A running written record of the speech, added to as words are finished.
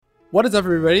What is up,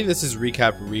 everybody? This is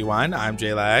Recap Rewind. I'm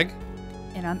J-Lag.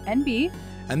 And I'm NB.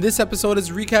 And this episode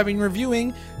is recapping and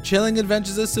reviewing Chilling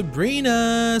Adventures of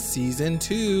Sabrina, Season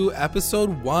 2, Episode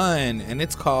 1. And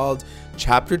it's called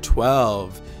Chapter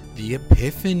 12, The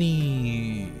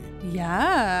Epiphany.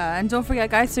 Yeah, and don't forget,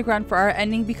 guys, stick around for our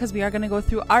ending because we are going to go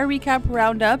through our recap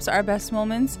roundups, our best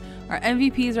moments, our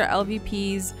MVPs, our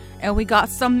LVPs, and we got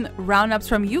some roundups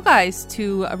from you guys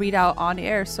to read out on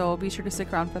air, so be sure to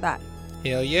stick around for that.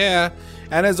 Hell yeah.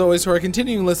 And as always, to our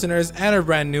continuing listeners and our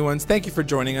brand new ones, thank you for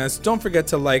joining us. Don't forget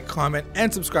to like, comment,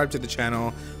 and subscribe to the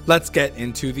channel. Let's get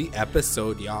into the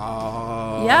episode,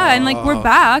 y'all. Yeah, and we're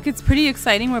back. It's pretty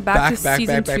exciting. We're back to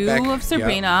season 2 of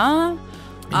Sabrina.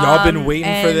 Yep. Y'all been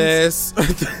waiting for this.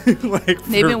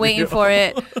 They've been waiting for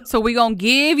it. So we're going to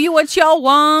give you what y'all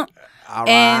want. All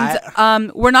and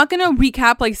right. We're not going to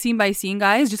recap scene by scene,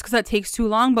 guys, just because that takes too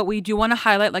long. But we do want to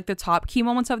highlight the top key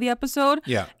moments of the episode.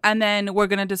 Yeah. And then we're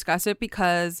going to discuss it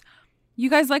because you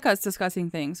guys like us discussing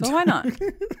things. So why not?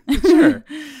 Sure.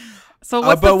 So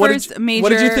what's the first major... What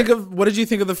did you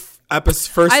think of the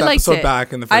first episode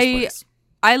back in the first place?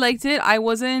 I liked it. I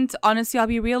wasn't, honestly, I'll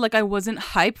be real, I wasn't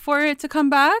hyped for it to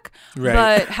come back. Right.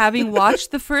 But having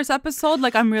watched the first episode,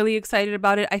 I'm really excited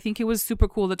about it. I think it was super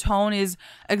cool. The tone is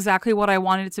exactly what I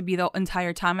wanted it to be the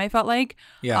entire time, I felt like.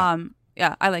 Yeah.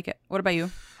 Yeah, I like it. What about you?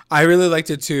 I really liked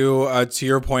it too. To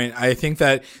your point, I think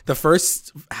that the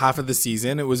first half of the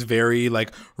season, it was very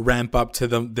ramp up to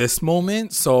this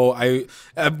moment. So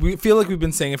we feel like we've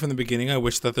been saying it from the beginning. I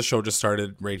wish that the show just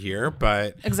started right here,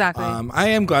 but exactly. I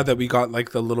am glad that we got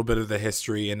the little bit of the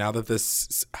history, and now that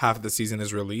this half of the season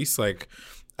is released,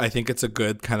 I think it's a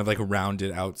good kind of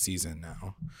rounded out season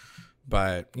now.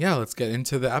 But yeah, let's get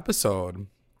into the episode.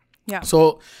 Yeah.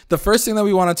 So the first thing that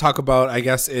we want to talk about, I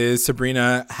guess, is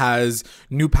Sabrina has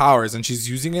new powers and she's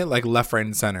using it left, right,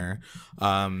 and center.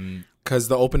 Because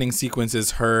the opening sequence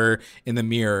is her in the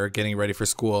mirror getting ready for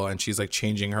school and she's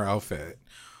changing her outfit.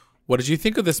 What did you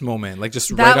think of this moment?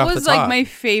 Just right off the top. That was my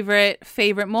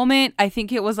favorite moment. I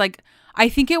think it was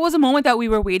a moment that we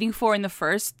were waiting for in the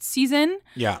first season.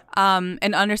 Yeah.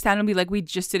 And understandably, we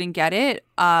just didn't get it.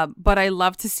 But I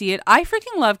love to see it. I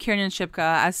freaking love Kiernan Shipka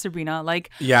as Sabrina.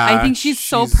 Yeah, I think she's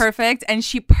so perfect, and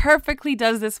she perfectly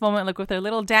does this moment, with her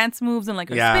little dance moves and her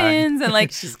spins,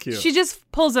 and she's cute. She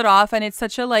just pulls it off, and it's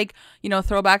such a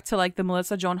throwback to the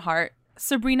Melissa Joan Hart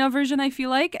Sabrina version. I feel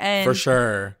like, and for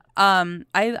sure.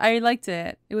 I liked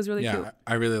it. It was really cute.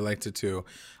 I really liked it too.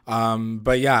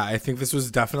 But yeah, I think this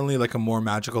was definitely a more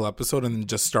magical episode, and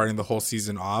just starting the whole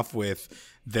season off with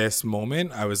this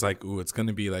moment, I was ooh, it's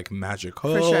gonna be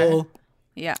magical. For sure.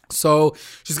 Yeah. So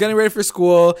she's getting ready for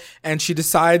school, and she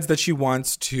decides that she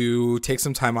wants to take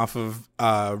some time off of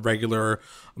regular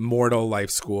mortal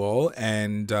life school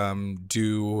and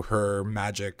do her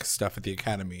magic stuff at the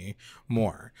academy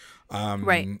more.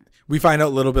 Right. We find out a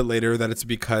little bit later that it's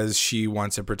because she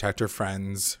wants to protect her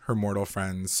friends, her mortal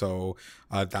friends. So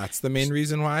that's the main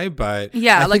reason why. But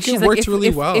yeah, I think it worked really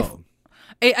well.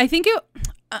 I think it...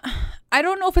 I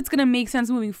don't know if it's going to make sense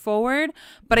moving forward,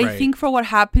 but Right. I think for what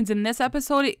happens in this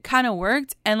episode, it kind of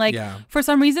worked. And for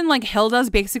some reason, Hilda's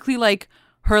basically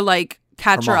her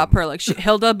catcher up her.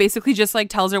 Hilda basically just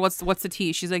tells her what's the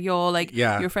tea. She's yo,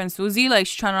 your friend Susie,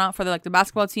 she's trying out for the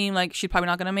basketball team. She's probably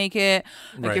not going to make it.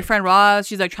 Right. Your friend Roz,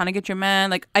 she's trying to get your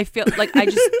man. I feel I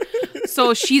just,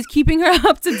 so she's keeping her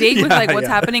up to date with what's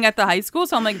happening at the high school.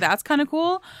 So I'm that's kind of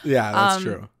cool. Yeah, that's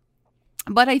true.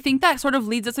 But I think that sort of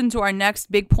leads us into our next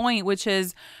big point, which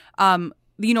is,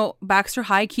 Baxter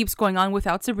High keeps going on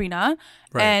without Sabrina.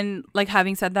 Right. And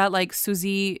having said that,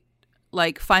 Susie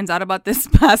finds out about this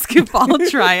basketball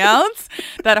tryouts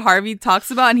that Harvey talks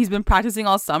about and he's been practicing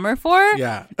all summer for.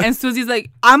 Yeah. And Susie's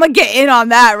I'm gonna get in on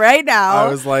that right now. I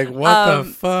was what the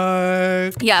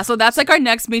fuck? Yeah, so that's our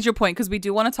next major point because we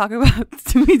do want to talk about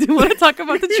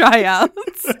the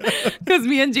tryouts because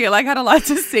me and Jay had a lot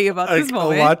to say about this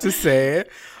moment. A lot to say.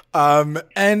 So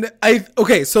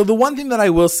the one thing that I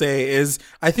will say is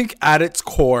I think at its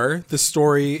core, the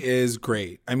story is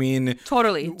great. I mean,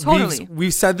 totally.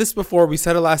 We've said this before. We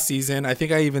said it last season. I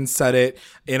think I even said it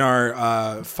in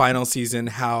our final season,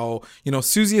 how,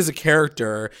 Susie as a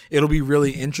character, it'll be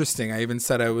really interesting. I even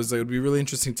said it would be really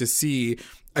interesting to see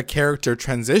a character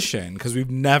transition because I've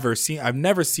never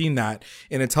seen that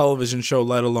in a television show,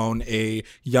 let alone a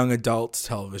young adult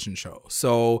television show.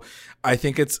 So I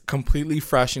think it's completely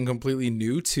fresh and completely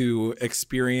new to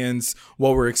experience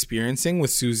what we're experiencing with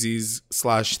Susie's /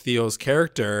 Theo's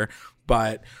character.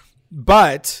 But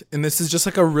But, and this is just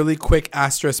like a really quick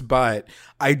asterisk, but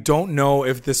I don't know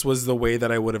if this was the way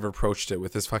that I would have approached it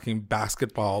with this fucking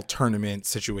basketball tournament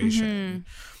situation.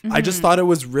 I just thought it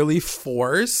was really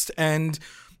forced, and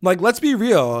like, let's be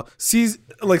real.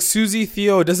 Like Susie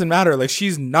Theo, it doesn't matter. Like,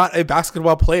 she's not a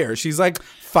basketball player. She's like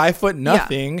 5 foot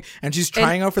nothing, and she's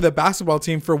trying out for the basketball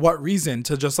team for what reason?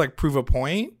 To just like prove a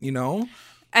point, you know?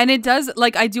 And it does,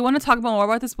 like, I do want to talk about more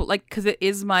about this, but like, because it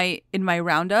is in my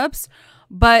roundups,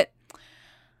 but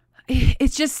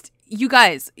it's just, you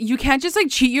guys, you can't just like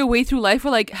cheat your way through life or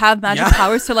like have magic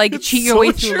powers to like cheat your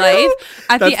way through life.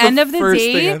 At the end of the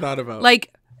day,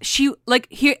 like, she like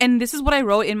here, and this is what I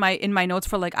wrote in my notes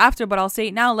for like after, but I'll say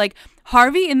it now. Like,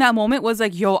 Harvey in that moment was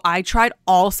like, yo, I tried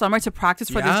all summer to practice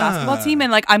for this basketball team,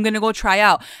 and like, I'm gonna go try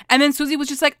out. And then Susie was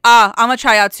just like, I'm gonna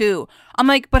try out too. I'm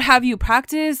like, but have you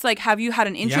practiced? Like, have you had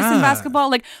an interest in basketball?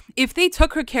 Like, if they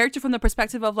took her character from the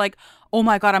perspective of like, oh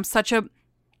my God, I'm such a,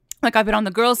 like, I've been on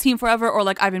the girls team forever, or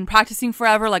like I've been practicing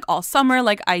forever, like all summer,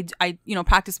 like I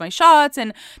practice my shots,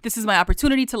 and this is my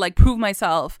opportunity to like prove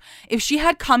myself. If she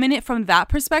had come in it from that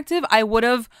perspective, I would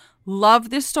have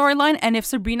loved this storyline. And if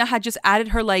Sabrina had just added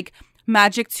her like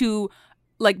magic to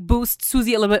like boost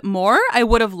Susie a little bit more, I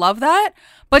would have loved that.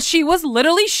 But she was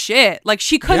literally shit. Like,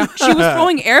 she couldn't, she was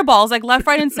throwing air balls like left,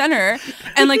 right, and center,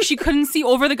 and like she couldn't see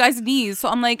over the guy's knees. So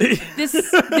I'm like, this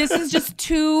is just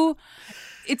too.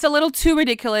 It's a little too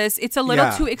ridiculous. It's a little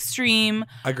too extreme.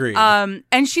 Agreed.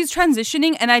 And she's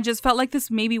transitioning, and I just felt like this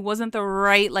maybe wasn't the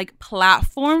right like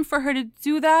platform for her to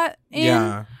do that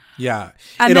in. Yeah.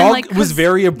 And it then, all like, was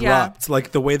very abrupt,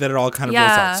 like the way that it all kind of rolls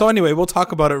out. So anyway, we'll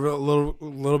talk about it a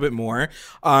little bit more.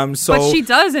 But she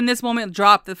does in this moment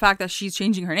drop the fact that she's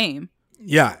changing her name.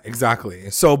 Yeah,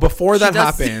 exactly. So before that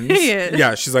happens,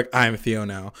 she's like, I'm Theo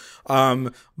now.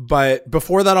 But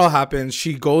before that all happens,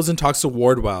 she goes and talks to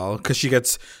Wardwell because she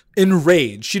gets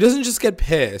enraged. She doesn't just get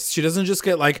pissed. She doesn't just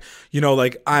get like, you know,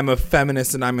 like, I'm a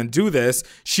feminist and I'm gonna do this.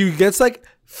 She gets like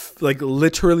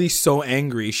literally so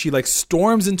angry. She like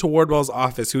storms into Wardwell's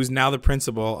office, who's now the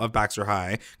principal of Baxter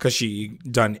High, because she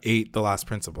done ate the last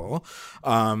principal.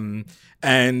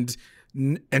 And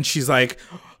she's like,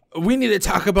 we need to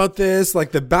talk about this.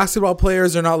 Like, the basketball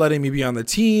players are not letting me be on the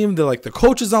team. They're like, the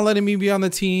coach is not letting me be on the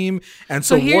team. And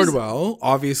so Wardwell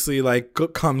obviously like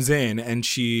comes in, and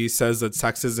she says that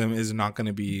sexism is not going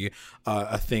to be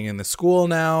a thing in the school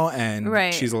now,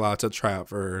 and she's allowed to try out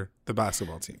for the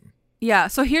basketball team. Yeah,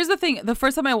 so here's the thing. The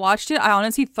first time I watched it, I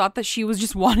honestly thought that she was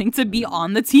just wanting to be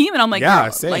on the team. And I'm like, yeah,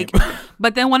 same. Like,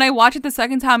 but then when I watched it the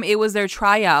second time, it was their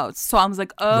tryouts. So I was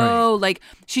like, oh, like,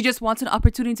 she just wants an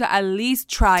opportunity to at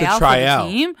least try out for the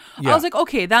team. Yeah. I was like,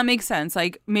 okay, that makes sense.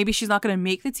 Like, maybe she's not going to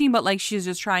make the team, but like, she's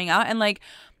just trying out. And like,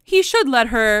 he should let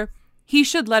her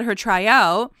try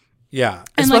out. Yeah,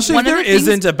 and especially like, if there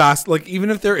isn't a like, even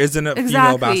if there isn't a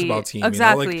female basketball team,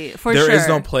 exactly, you know, like, there is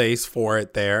no place for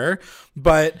it there.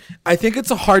 But I think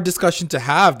it's a hard discussion to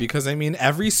have, because I mean,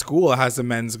 every school has a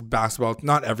men's basketball.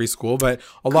 Not every school, but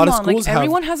a lot of schools have.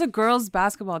 Everyone has a girls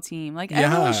basketball team. Like,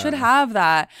 everyone should have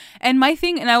that. And my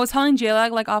thing, and I was telling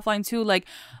J-Lag like offline too, like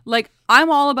I'm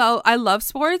all about, I love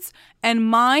sports, and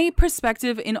my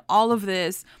perspective in all of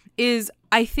this is,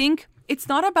 I think it's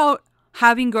not about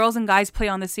having girls and guys play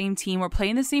on the same team or play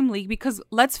in the same league, because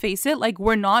let's face it, like,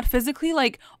 we're not physically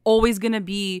like always gonna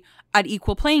be at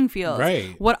equal playing fields.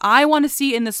 Right. What I want to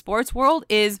see in the sports world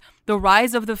is the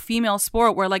rise of the female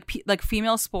sport, where like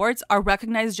female sports are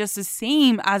recognized just the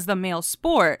same as the male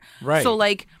sport. Right. So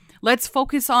like, let's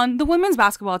focus on the women's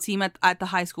basketball team at the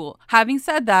high school. Having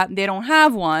said that, they don't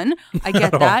have one. I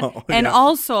get that. And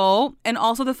also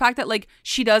the fact that like,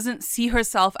 she doesn't see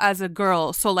herself as a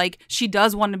girl. So like, she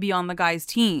does want to be on the guys'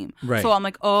 team. Right. So I'm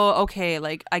like, oh, okay,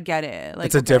 like, I get it. Like,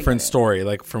 it's a different story,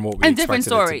 like, from what we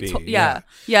expected it to be.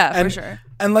 Yeah, for sure.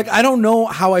 And like, I don't know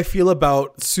how I feel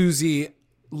about Susie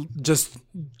just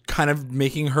kind of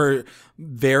making her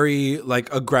very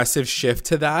like aggressive shift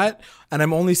to that. And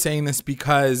I'm only saying this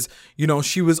because, you know,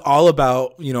 she was all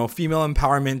about, you know, female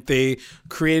empowerment. They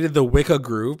created the Wicca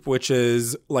group, which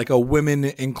is like a women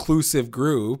inclusive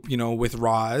group, you know, with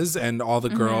Roz and all the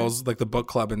girls, like the book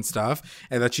club and stuff.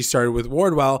 And that she started with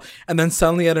Wardwell. And then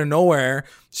suddenly out of nowhere,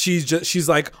 she's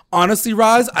like, honestly,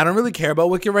 Roz, I don't really care about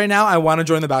Wicked right now. I want to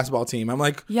join the basketball team. I'm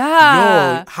like,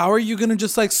 yo, how are you going to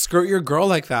just like skirt your girl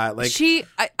like that? Like,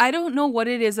 I don't know what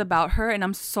it is about her. And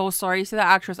I'm so sorry to the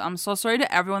actress. I'm so sorry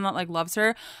to everyone that like loves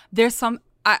her. There's some,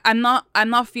 I'm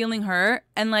not feeling her.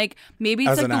 And like, maybe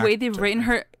it's like the way they've written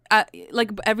her.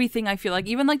 Like everything, I feel like,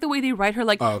 even like the way they write her,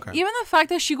 like even the fact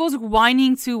that she goes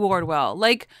whining to Wardwell,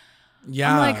 like,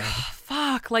 I'm like,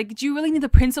 fuck, like, do you really need the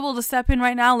principal to step in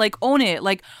right now? Like, own it.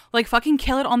 Like fucking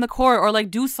kill it on the court or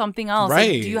like do something else.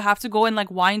 Right. Like, do you have to go and like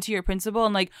whine to your principal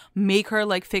and like make her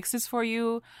like fix this for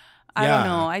you? I don't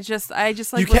know. I just like,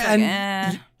 you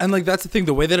can't, and like that's the thing.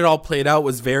 The way that it all played out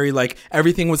was very like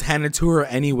everything was handed to her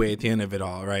anyway at the end of it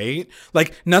all, right?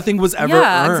 Like nothing was ever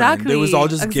earned. Exactly. It was all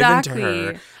just given to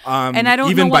her. And I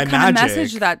don't know what kind of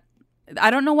message I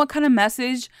don't know what kind of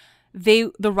message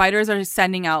the writers are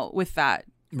sending out with that.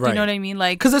 Right. Do you know what I mean?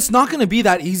 Like, because it's not going to be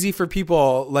that easy for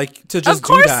people like to just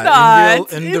do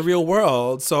that in the real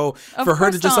world. So for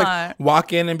her to just like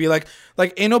walk in and be like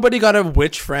ain't nobody got a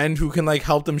witch friend who can like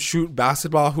help them shoot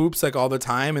basketball hoops like all the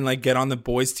time and like get on the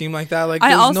boys team like that. Like,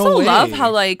 I also love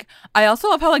how like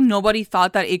nobody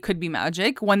thought that it could be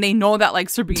magic when they know that like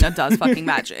Sabrina does fucking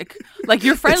magic. Like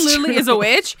your friend literally is a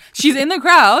witch. She's in the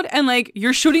crowd and like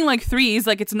you're shooting like threes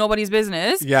like it's nobody's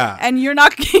business. Yeah, and you're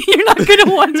not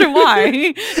gonna wonder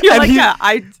why. You're like, yeah,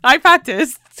 I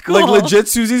practiced. It's cool. Like legit,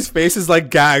 Susie's face is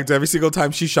like gagged every single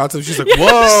time she shots him. She's like, whoa.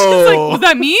 She's like, was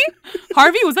that me?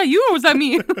 Harvey, was that you or was that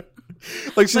me?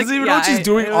 Like she doesn't even know what she's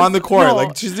doing on the court. No,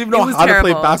 like she doesn't even know how to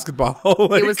play basketball.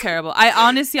 Like, it was terrible. I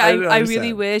honestly, I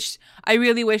really wish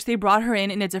they brought her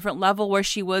in a different level where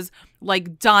she was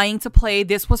like dying to play.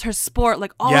 This was her sport.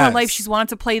 Like all her life, she's wanted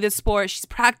to play this sport. She's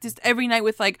practiced every night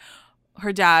with like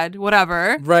her dad,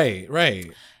 whatever.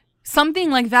 Right. Something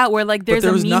like that where like there's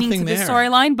a meaning to the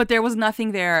storyline, but there was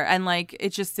nothing there, and like it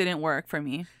just didn't work for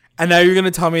me. And now you're gonna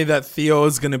tell me that Theo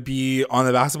is gonna be on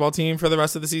the basketball team for the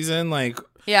rest of the season? Like,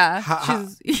 yeah,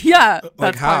 that's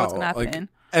like how what's gonna happen. Like,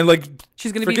 and like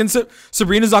she's gonna be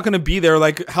Sabrina's not gonna be there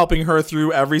like helping her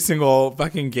through every single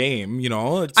fucking game. You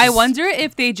know, I wonder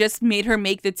if they just made her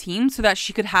make the team so that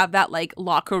she could have that like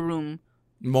locker room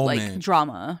moment, like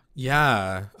drama.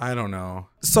 Yeah, I don't know.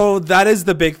 So that is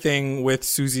the big thing with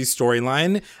Susie's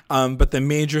storyline. But the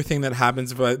major thing that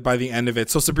happens by the end of it.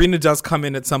 So Sabrina does come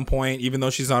in at some point, even though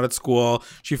she's not at school.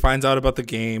 She finds out about the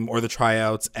game or the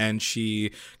tryouts, and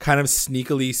she kind of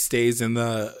sneakily stays in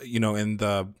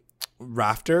the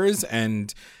rafters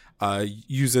and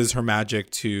uses her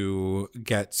magic to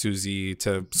get Susie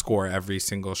to score every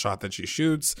single shot that she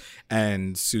shoots,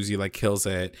 and Susie like kills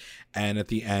it. And at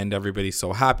the end, everybody's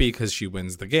so happy because she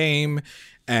wins the game,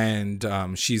 and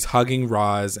she's hugging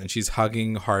Roz and she's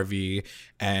hugging Harvey,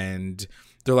 and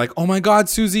they're like, "Oh my God,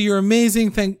 Susie, you're amazing!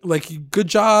 Good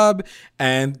job!"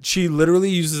 And she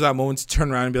literally uses that moment to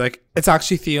turn around and be like, "It's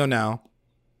actually Theo now."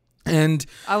 And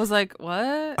I was like,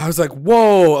 what? I was like,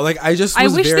 whoa. Like, I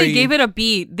wish they gave it a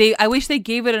beat. I wish they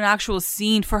gave it an actual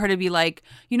scene for her to be like,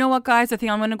 you know what, guys? I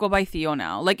think I'm going to go by Theo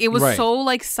now. Like, it was so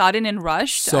like sudden and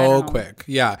rushed. So quick.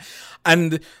 Yeah.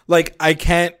 And like, I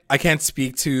can't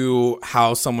speak to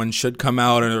how someone should come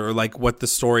out or like what the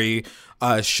story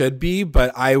should be,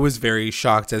 but I was very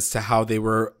shocked as to how they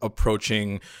were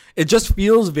approaching. It just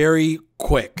feels very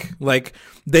quick. Like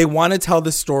they want to tell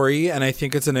the story, and I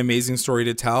think it's an amazing story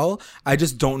to tell. I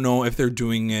just don't know if they're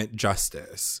doing it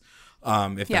justice.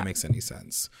 If that makes any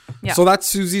sense. Yeah. So that's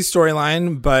Susie's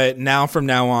storyline, but from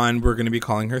now on, we're going to be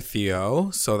calling her Theo.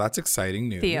 So that's exciting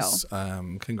news.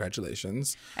 Theo.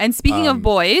 Congratulations. And speaking of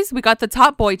boys, we got the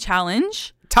Top Boy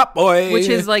Challenge. Top Boy. Which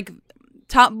is like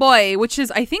Top Boy, which is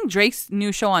I think Drake's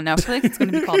new show on Netflix. It's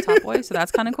going to be called Top Boy, so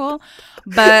that's kind of cool.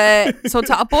 But so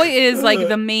Top Boy is like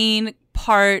the main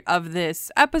part of this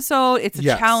episode. It's a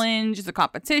challenge. It's a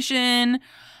competition.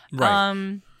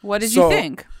 Right. What did you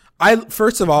think?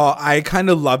 First of all, I kind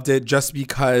of loved it just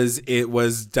because it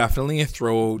was definitely a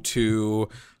throw to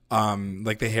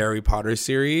like the Harry Potter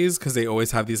series, because they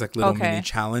always have these like little mini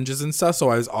challenges and stuff. So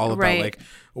I was all about like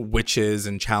witches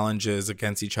and challenges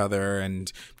against each other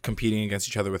and competing against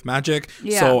each other with magic.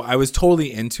 Yeah. So I was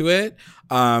totally into it.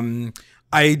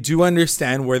 I do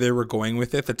understand where they were going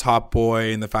with it, the top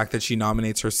boy, and the fact that she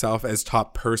nominates herself as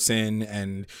top person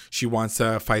and she wants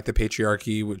to fight the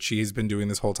patriarchy, which she's been doing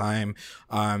this whole time.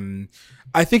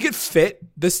 I think it fit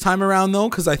this time around, though,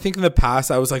 because I think in the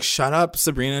past I was like, shut up,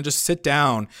 Sabrina, just sit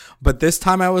down. But this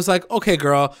time I was like, okay,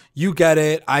 girl, you get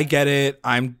it. I get it.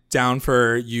 I'm down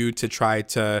for you to try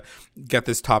to get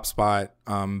this top spot.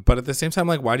 But at the same time,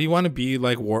 like, why do you want to be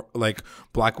like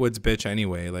Blackwood's bitch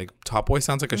anyway? Like, top boy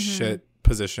sounds like a shit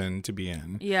position to be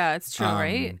in. Yeah, it's true,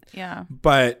 right? Yeah.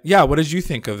 But yeah, what did you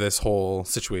think of this whole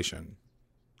situation?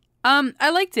 I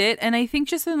liked it, and I think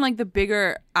just in like the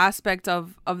bigger aspect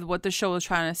of what the show is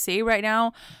trying to say right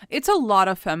now, it's a lot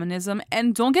of feminism,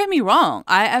 and don't get me wrong,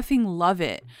 I effing love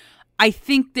it. I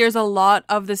think there's a lot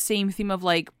of the same theme of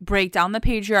like break down the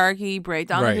patriarchy,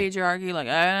 like I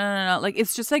don't know, like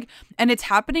it's just like, and it's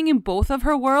happening in both of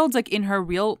her worlds, like in her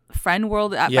real friend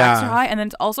world at Baxter High, and then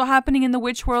it's also happening in the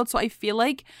witch world. So I feel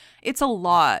like it's a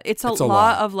lot. It's a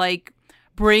lot of like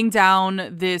bring down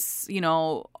this, you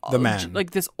know, the man, like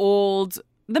this old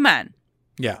the man.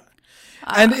 Yeah.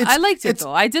 And I liked it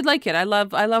though. I did like it. I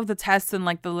love the tests and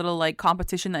like the little like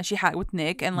competition that she had with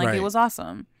Nick, and like it was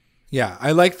awesome. Yeah,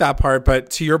 I like that part, but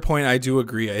to your point, I do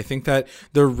agree. I think that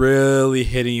they're really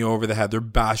hitting you over the head. They're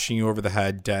bashing you over the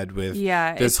head dead with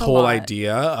this whole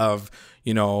idea of,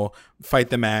 you know, fight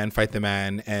the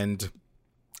man, and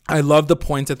I love the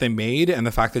point that they made and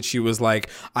the fact that she was like,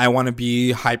 I want to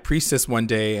be high priestess one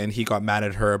day, and he got mad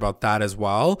at her about that as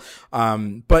well.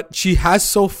 But she has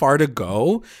so far to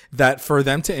go that for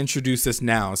them to introduce this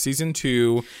now, season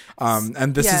 2,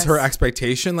 and this is her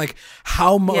expectation. Like,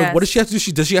 how much? What does she have to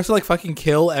do? Does she have to like fucking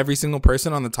kill every single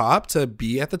person on the top to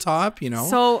be at the top? You know.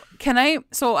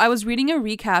 So I was reading a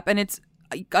recap, and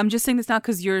I'm just saying this now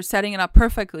because you're setting it up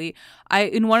perfectly.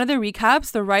 In one of the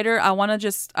recaps, the writer, I want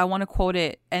to quote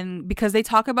it, and because they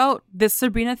talk about this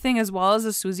Sabrina thing as well as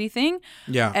the Susie thing.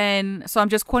 Yeah. And so I'm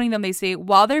just quoting them. They say,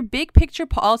 while their big picture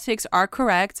politics are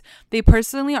correct, they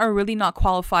personally are really not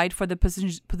qualified for the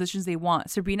positions they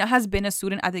want. Sabrina has been a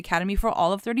student at the academy for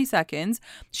all of 30 seconds.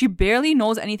 She barely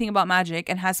knows anything about magic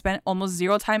and has spent almost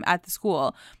 0 time at the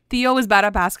school. Theo is bad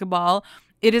at basketball.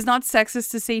 It is not sexist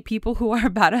to say people who are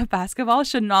bad at basketball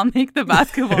should not make the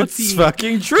basketball team. It's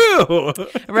fucking true.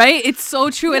 Right? It's so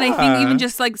true. And I think even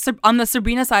just like on the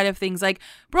Sabrina side of things, like,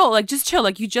 bro, like just chill.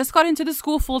 Like you just got into the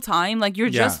school full time. Like you're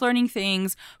just learning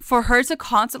things. For her to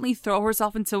constantly throw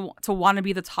herself into to want to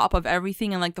be the top of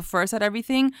everything and like the first at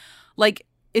everything, like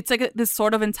it's like this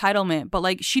sort of entitlement. But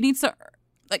like she needs to,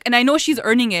 like, and I know she's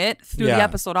earning it through the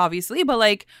episode, obviously, but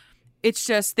like, it's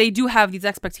just they do have these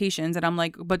expectations, and I'm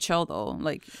like, but chill though,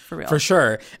 like for real. For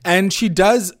sure. And she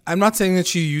does, I'm not saying that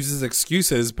she uses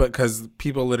excuses, but because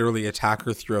people literally attack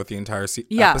her throughout the entire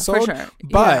episode. For sure.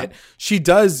 But she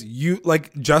does,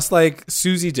 just like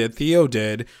Susie did, Theo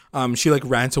did, she like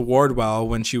ran to Wardwell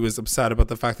when she was upset about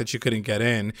the fact that she couldn't get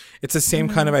in. It's the same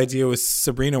kind of idea with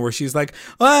Sabrina, where she's like,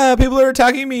 people are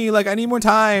attacking me, like I need more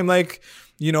time, like,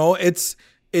 you know,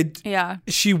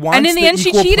 she wants, and in the end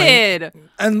she cheated,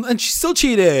 and she still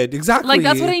cheated. Exactly. Like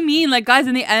that's what I mean. Like guys,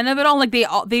 in the end of it all, like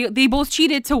they both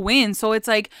cheated to win. So it's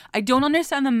like I don't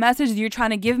understand the message that you're trying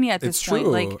to give me at this point.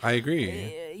 True. Like I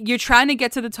agree. You're trying to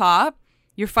get to the top.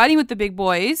 You're fighting with the big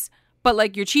boys, but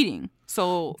like you're cheating.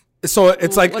 So it's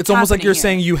like it's almost like you're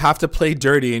saying you have to play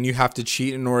dirty and you have to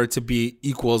cheat in order to be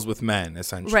equals with men,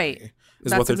 essentially. Right.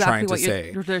 Is what they're trying to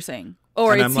say. They're saying.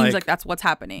 Or it seems like that's what's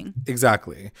happening.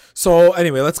 Exactly. So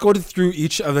anyway, let's go through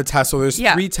each of the tests. So there's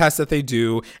 3 tests that they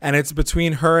do, and it's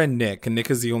between her and Nick. And Nick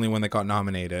is the only one that got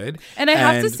nominated. And I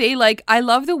have to say, like, I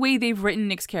love the way they've written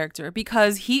Nick's character,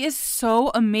 because he is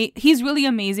so amazing. He's really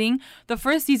amazing. The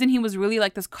first season, he was really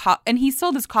like this, and he's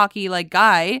still this cocky like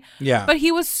guy. Yeah. But he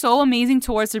was so amazing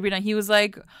towards Sabrina. He's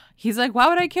like, why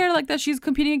would I care like that she's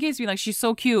competing against me? Like, she's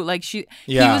so cute. Like he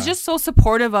was just so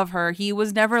supportive of her. He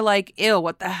was never like, ew,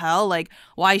 what the hell? Like,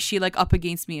 why is she like up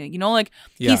against me? You know, like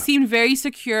he seemed very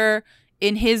secure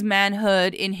in his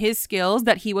manhood, in his skills,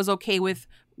 that he was okay with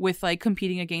like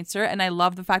competing against her. And I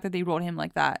love the fact that they wrote him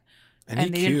like that.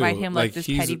 And they didn't write him like this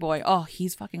petty boy. Oh,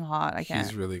 he's fucking hot. I can't.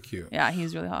 He's really cute. Yeah,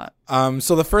 he's really hot.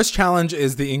 So the first challenge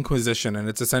is the Inquisition, and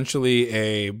it's essentially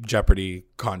a Jeopardy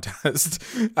contest.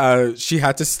 She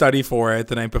had to study for it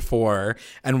the night before,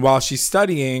 and while she's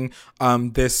studying,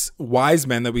 this wise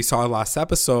man that we saw last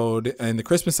episode, in the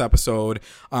Christmas episode,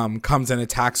 comes and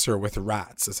attacks her with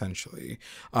rats, essentially.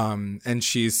 And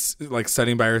she's like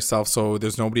studying by herself, so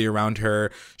there's nobody around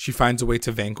her. She finds a way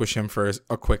to vanquish him for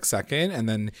a quick second, and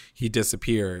then he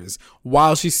disappears.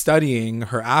 While she's studying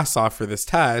her ass off for this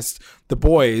test, the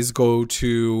boys go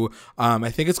to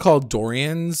I think it's called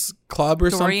Dorian's Club or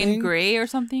something. Dorian Gray or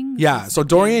something? Yeah. So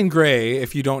Dorian Gray,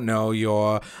 if you don't know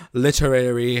your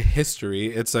literary history,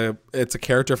 it's a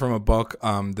character from a book,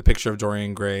 The Picture of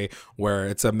Dorian Gray, where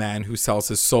it's a man who sells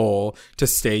his soul to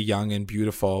stay young and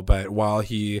beautiful. But while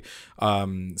he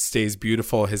stays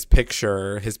beautiful, his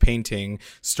painting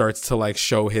starts to like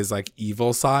show his like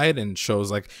evil side, and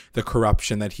shows like the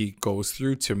corruption that he goes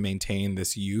through to maintain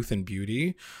this youth and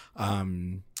beauty.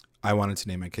 I wanted to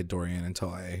name my kid Dorian until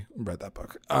I read that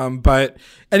book. But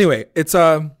anyway, it's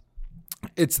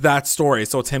It's that story.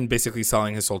 So it's him basically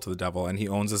selling his soul to the devil, and he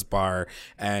owns this bar,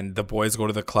 and the boys go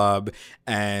to the club,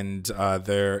 and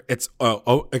it's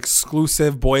a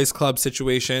exclusive boys club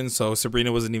situation. So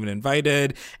Sabrina wasn't even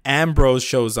invited. Ambrose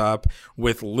shows up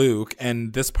with Luke,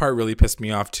 and this part really pissed me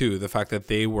off too. The fact that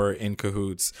they were in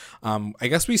cahoots. I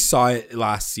guess we saw it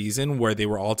last season where they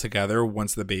were all together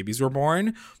once the babies were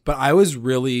born, but I was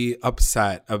really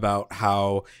upset about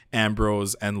how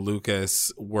Ambrose and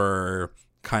Lucas were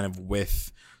kind of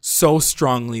so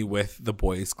strongly with the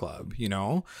boys club, you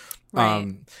know?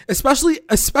 Right. Especially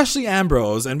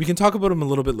Ambrose, and we can talk about him a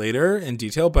little bit later in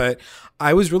detail, but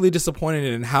I was really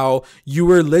disappointed in how you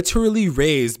were literally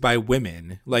raised by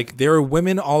women. Like, there are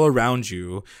women all around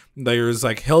you. There's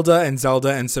like Hilda and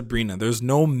Zelda and Sabrina. There's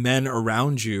no men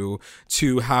around you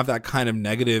to have that kind of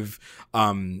negative,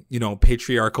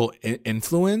 patriarchal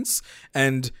influence.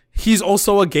 And he's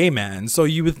also a gay man, so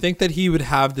you would think that he would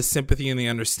have the sympathy and the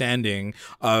understanding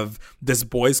of this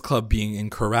boys club being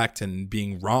incorrect and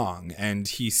being wrong, and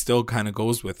he still kind of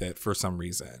goes with it for some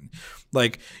reason.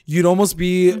 Like, you'd almost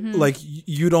be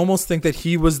you'd almost think that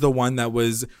he was the one that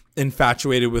was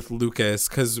infatuated with Lucas,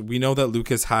 because we know that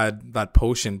Lucas had that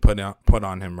potion put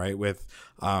on him, right, with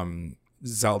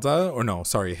Hilda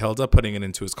putting it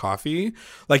into his coffee.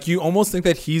 Like, you almost think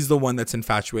that he's the one that's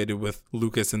infatuated with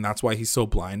Lucas, and that's why he's so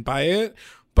blind by it,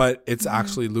 but it's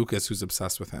actually Lucas who's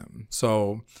obsessed with him.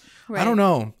 So I don't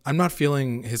know, I'm not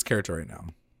feeling his character right now.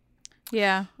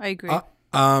 Yeah, I agree.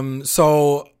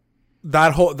 So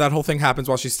that whole thing happens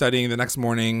while she's studying. The next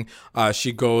morning,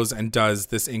 she goes and does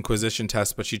this Inquisition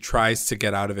test, but she tries to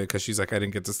get out of it because she's like, I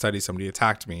didn't get to study, somebody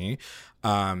attacked me.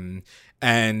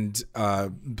 And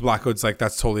Blackwood's like,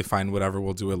 that's totally fine, whatever,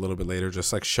 we'll do it a little bit later,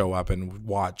 just like show up and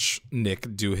watch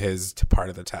Nick do his part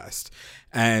of the test.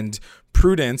 And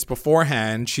Prudence,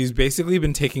 beforehand, she's basically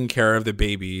been taking care of the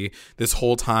baby this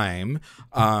whole time,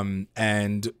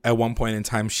 and at one point in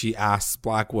time she asks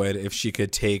Blackwood if she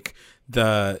could take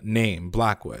the name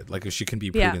Blackwood, like if she can be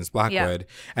Prudence Blackwood.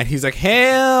 And he's like,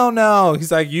 hell no.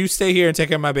 He's like, you stay here and take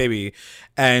care of my baby.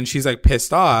 And she's like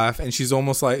pissed off, and she's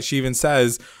almost like, she even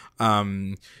says,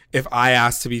 if I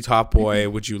asked to be top boy,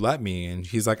 would you let me? And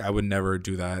he's like, I would never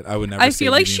do that. I would never. I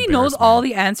feel like she knows all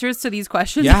the answers to these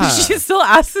questions. Yeah. She still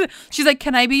asks. She's like,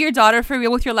 can I be your daughter for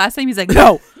real with your last name? He's like,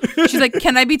 no. She's like,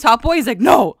 can I be top boy? He's like,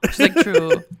 no. She's like,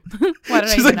 true. Why did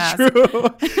I even ask? True.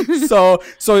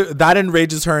 So that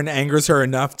enrages her and angers her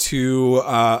enough to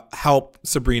help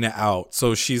Sabrina out.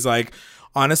 So she's like,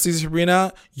 honestly,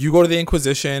 Sabrina, you go to the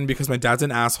Inquisition because my dad's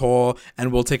an asshole,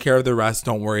 and we'll take care of the rest.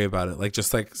 Don't worry about it. Like,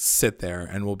 just like sit there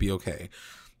and we'll be okay.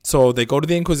 So they go to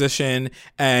the Inquisition,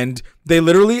 and they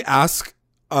literally ask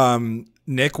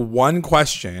Nick one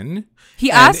question. He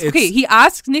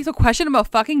asks Nick a question about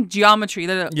fucking geometry.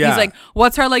 He's like,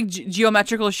 what's her like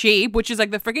geometrical shape? Which is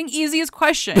like the freaking easiest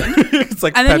question. It's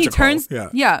like, and then he turns,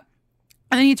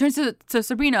 and then he turns to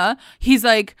Sabrina. He's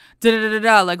like, da da da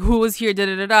da, like, who was here, da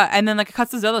da da da. And then like it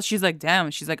cuts to Zelda. She's like,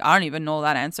 damn. She's like, I don't even know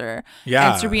that answer.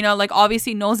 Yeah. And Sabrina like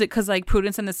obviously knows it because like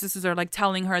Prudence and the sisters are like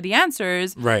telling her the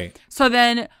answers. Right. So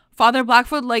then Father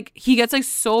Blackwood, like, he gets like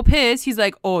so pissed. He's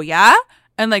like, oh yeah,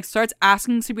 and like starts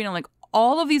asking Sabrina like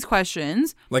all of these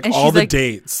questions, like all the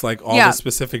dates, like all the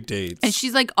specific dates. And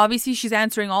she's like, obviously she's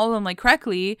answering all of them like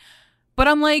correctly. But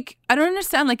I'm like, I don't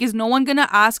understand. Like, is no one going to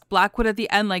ask Blackwood at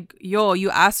the end, like, yo, you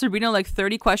asked Sabrina like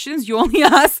 30 questions. You only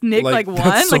asked Nick like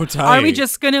one. So like, tight. Are we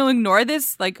just going to ignore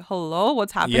this? Like, hello,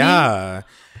 what's happening? Yeah.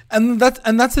 And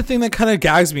that's the thing that kind of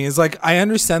gags me is like, I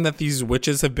understand that these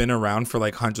witches have been around for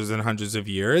like hundreds and hundreds of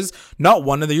years.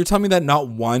 You're telling me that not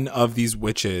one of these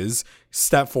witches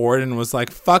stepped forward and was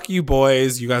like, fuck you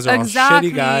boys. You guys are all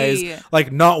shitty guys.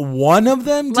 Like, not one of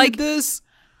them did this.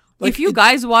 Like, if you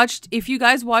guys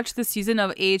watched the season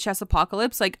of AHS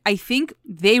Apocalypse, like, I think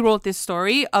they wrote this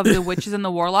story of the witches and the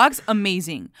warlocks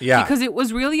amazing. Yeah. Because it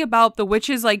was really about the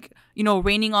witches, like, you know,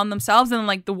 reigning on themselves, and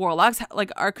like the warlocks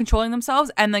like are controlling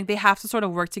themselves, and like they have to sort of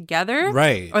work together.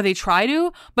 Right. Or they try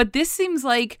to. But this seems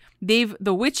like the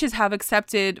witches have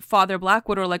accepted Father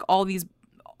Blackwood or like all these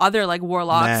other like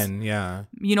warlocks. Men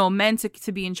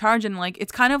to be in charge, and like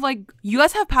it's kind of like, you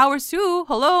guys have powers too.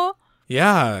 Hello.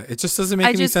 Yeah, it just doesn't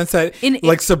make any sense that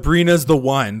Sabrina's the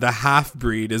one, the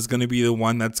half-breed is going to be the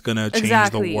one that's going to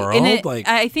change the world.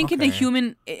 I think in the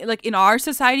human, like in our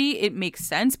society, it makes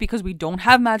sense because we don't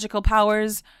have magical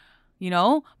powers, you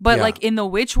know? But like in the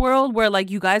witch world where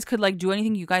like you guys could like do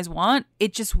anything you guys want,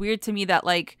 it's just weird to me that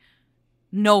like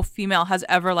no female has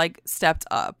ever like stepped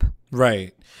up.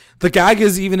 Right. The gag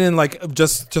is even in like,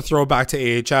 just to throw back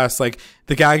to AHS, like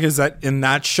the gag is that in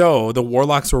that show, the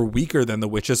warlocks were weaker than the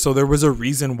witches. So there was a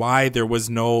reason why there was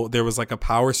like a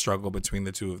power struggle between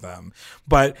the two of them.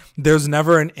 But there's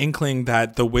never an inkling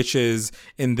that the witches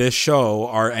in this show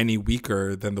are any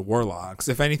weaker than the warlocks.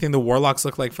 If anything, the warlocks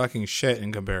look like fucking shit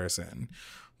in comparison.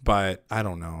 But I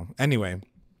don't know. Anyway.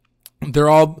 They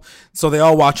all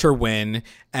watch her win,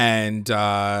 and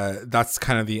that's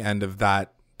kind of the end of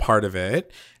that part of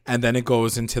it. And then it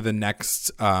goes into the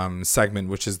next segment,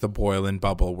 which is the boil and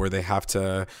bubble, where they have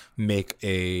to make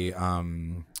a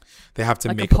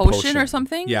make a potion or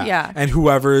something. Yeah. And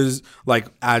whoever's like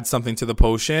adds something to the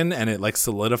potion and it like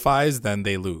solidifies, then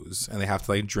they lose and they have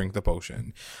to like drink the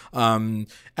potion. And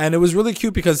it was really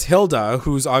cute because Hilda,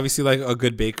 who's obviously like a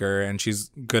good baker and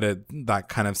she's good at that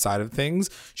kind of side of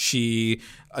things, she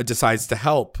decides to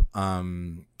help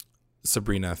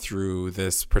Sabrina through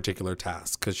this particular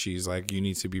task, because she's like, you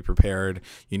need to be prepared,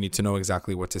 you need to know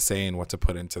exactly what to say and what to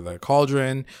put into the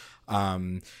cauldron.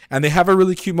 And they have a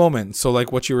really cute moment. So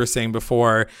like what you were saying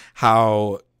before,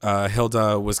 how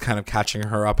Hilda was kind of catching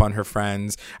her up on her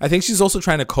friends. I think she's also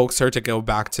trying to coax her to go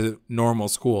back to normal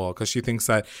school, because she thinks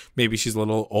that maybe she's a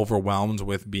little overwhelmed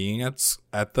with being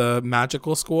at the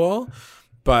magical school.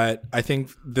 But I think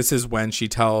this is when she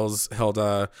tells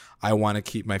Hilda, I want to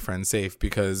keep my friends safe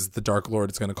because the Dark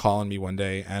Lord is going to call on me one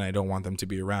day and I don't want them to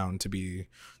be around to be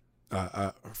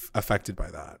affected by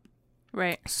that.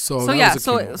 Right. So what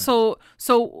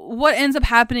ends up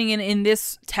happening in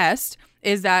this test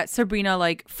is that Sabrina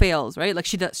like fails, right? Like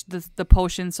she does the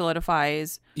potion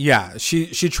solidifies. Yeah, she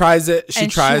tries it. She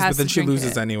tries, but then she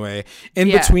loses anyway. In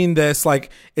between this,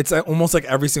 like it's almost like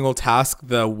every single task,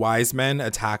 the wise men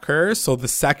attack her. So the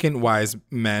second wise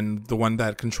man, the one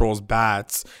that controls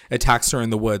bats, attacks her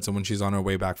in the woods, and when she's on her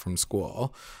way back from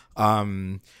school.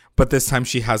 But this time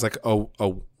she has like a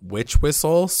witch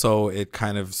whistle, so it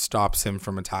kind of stops him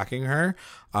from attacking her.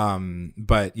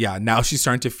 But yeah, now she's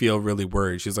starting to feel really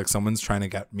worried. She's like, someone's trying to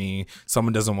get me.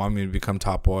 Someone doesn't want me to become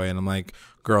top boy. And I'm like,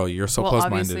 girl, you're so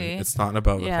close-minded. It's not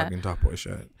about the fucking top boy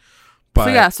shit.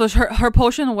 But so her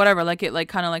potion or whatever, like it like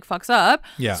kind of like fucks up.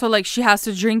 Yeah. So like she has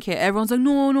to drink it. Everyone's like,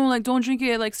 no, like don't drink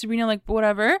it. Like Sabrina, like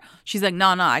whatever. She's like,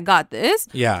 nah, I got this.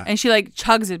 Yeah. And she like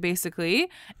chugs it basically.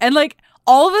 And like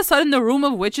all of a sudden the room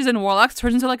of witches and warlocks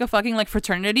turns into like a fucking like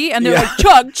fraternity, and they're like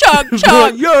chug.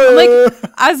 I'm like,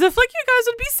 as if like you guys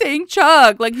would be saying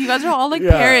chug. Like you guys are all like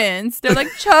parents. They're like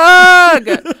chug.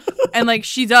 And like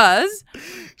she does.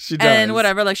 And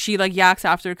whatever, like she like yaks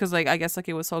after because like I guess like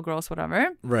it was so gross, whatever.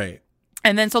 Right.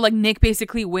 And then so like Nick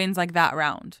basically wins like that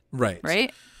round.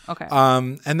 Right. Okay.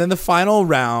 And then the final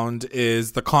round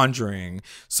is the conjuring.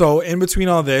 So in between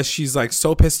all this, she's like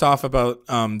so pissed off about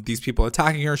these people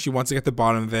attacking her. She wants to get to the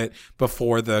bottom of it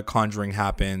before the conjuring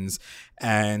happens.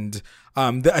 And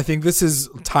I think this is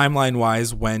timeline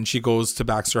wise when she goes to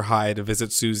Baxter High to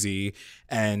visit Susie,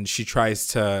 and she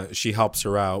helps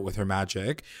her out with her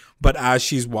magic. But as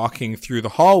she's walking through the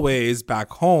hallways back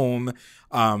home,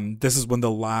 this is when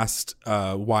the last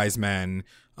wise man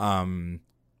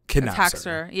kidnaps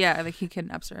her. Yeah, like he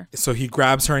kidnaps her. So he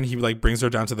grabs her and he like brings her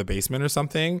down to the basement or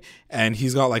something, and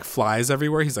he's got like flies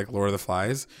everywhere. He's like Lord of the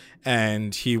Flies,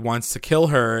 and he wants to kill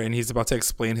her, and he's about to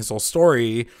explain his whole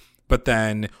story. But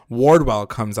then Wardwell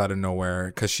comes out of nowhere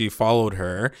because she followed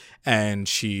her, and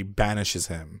she banishes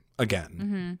him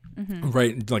again.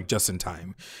 Right, like just in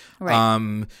time.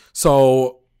 Right.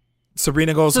 So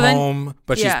Sabrina goes home,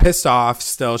 but she's pissed off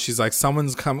still. She's like,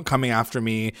 someone's coming after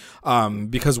me,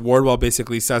 because Wardwell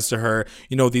basically says to her,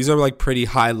 you know, these are like pretty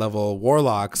high level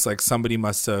warlocks. Like somebody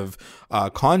must have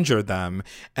conjured them.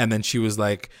 And then she was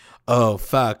like, oh,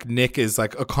 fuck. Nick is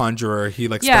like a conjurer. He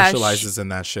like specializes in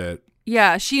that shit.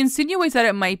 Yeah, she insinuates that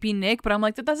it might be Nick, but I'm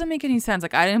like, that doesn't make any sense.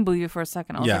 Like, I didn't believe it for a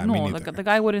second. I was like, no, like, the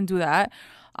guy wouldn't do that.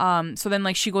 So then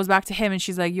like she goes back to him and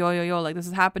she's like, yo, like this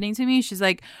is happening to me. She's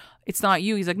like, it's not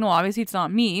you. He's like, no, obviously it's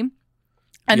not me.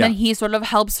 And then he sort of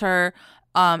helps her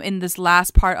in this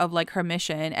last part of like her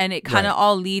mission, and it kind of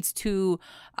all leads to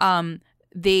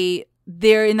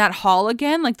they're in that hall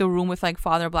again, like the room with like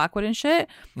Father Blackwood and shit,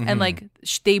 and like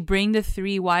they bring the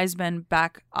three wise men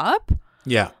back up.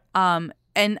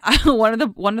 And one of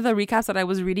the recaps that I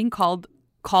was reading called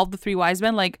the three wise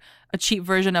men like a cheap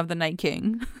version of the Night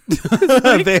King.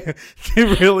 Like, they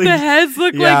really, the heads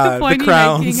look like the pointy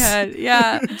Night King head.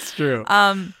 Yeah, it's true.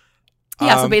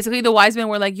 So basically the wise men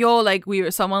were like, yo, like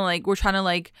we're trying to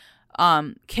like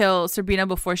kill Sabrina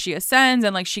before she ascends,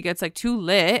 and like she gets like too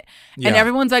lit, and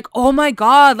everyone's like, oh my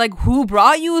god, like who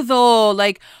brought you though,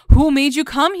 like who made you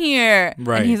come here?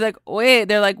 And he's like, wait,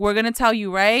 they're like, we're gonna tell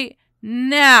you right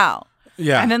now.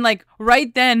 Yeah. And then like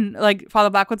right then, like Father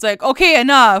Blackwood's like, okay,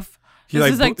 enough.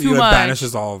 This is like too much.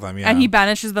 Banishes all of them, and he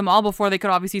banishes them all before they could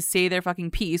obviously say their fucking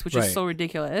piece, which is so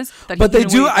ridiculous. But they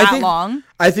do.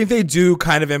 I think they do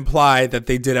kind of imply that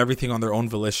they did everything on their own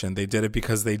volition. They did it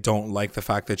because they don't like the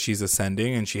fact that she's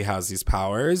ascending and she has these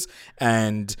powers,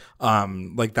 and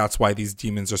like that's why these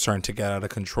demons are starting to get out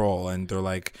of control. And they're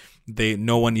like,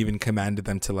 no one even commanded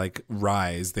them to like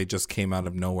rise. They just came out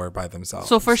of nowhere by themselves.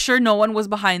 So for sure no one was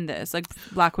behind this. Like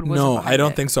Blackwood wasn't behind I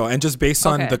don't think so. And just based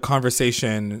on the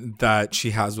conversation that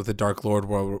she has with the Dark Lord,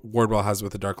 Wardwell has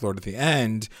with the Dark Lord at the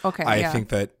end, I think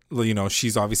that, you know,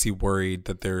 she's obviously worried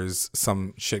that there's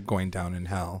some shit going down in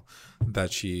hell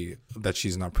that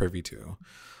she's not privy to.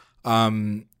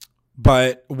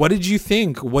 But what did you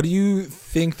think? What do you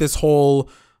think this whole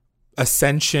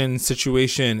ascension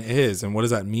situation is, and what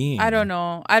does that mean? I don't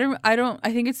know. I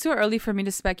think it's too early for me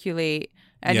to speculate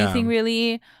anything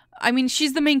really. I mean,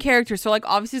 she's the main character, so like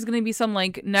obviously it's gonna be some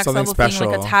like next something level special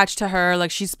thing like attached to her,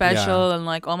 like she's special and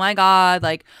like, oh my god,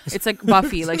 like it's like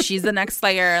Buffy, like she's the next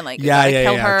Slayer and like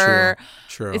kill her.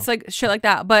 True. It's like shit like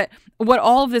that. But what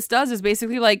all of this does is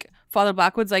basically like Father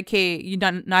Blackwood's like, hey,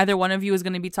 neither one of you is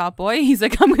going to be top boy. He's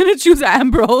like, I'm going to choose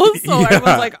Ambrose. So I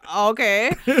was like,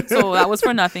 okay. So that was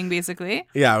for nothing, basically.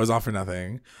 Yeah, it was all for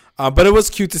nothing. But it was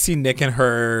cute to see Nick and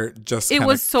her just it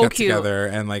was so get cute together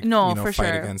and like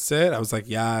fight against it. I was like,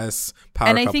 yes, power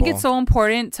and couple. I think it's so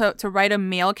important to write a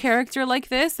male character like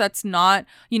this that's not,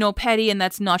 you know, petty and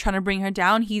that's not trying to bring her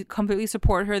down. He completely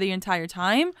supported her the entire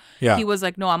time. Yeah. He was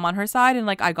like, no, I'm on her side and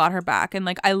like I got her back. And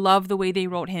like I love the way they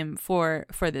wrote him for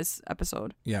this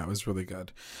episode. Yeah, it was really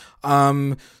good.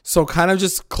 So kind of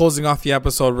just closing off the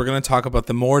episode, we're going to talk about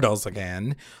the Mortals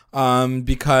again.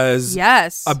 Because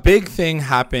a big thing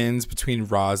happens between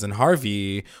Roz and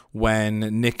Harvey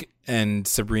when Nick and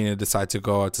Sabrina decide to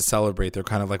go out to celebrate. They're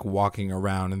kind of like walking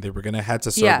around and they were going to head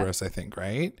to Cerberus, I think,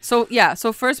 right? So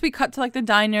first we cut to like the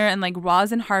diner and like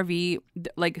Roz and Harvey,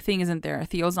 like Thing isn't there.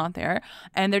 Theo's not there.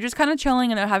 And they're just kind of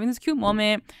chilling and they're having this cute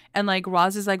moment. And like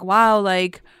Roz is like, wow,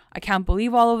 like I can't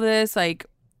believe all of this. Like,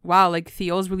 wow, like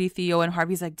Theo's really Theo. And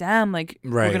Harvey's like, damn, like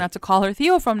we're going to have to call her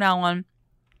Theo from now on.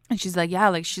 And she's like, yeah,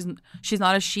 like she's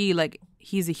not a she, like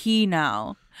he's a he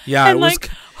now. Yeah, and like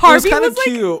Harvey it was kind of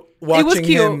cute watching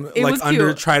him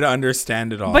like try to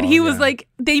understand it all. But he was like,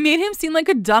 they made him seem like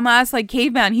a dumbass like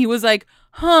caveman. He was like,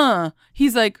 huh?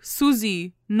 He's like,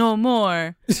 Susie, no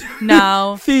more.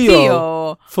 Now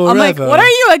Theo. Forever. I'm like, what are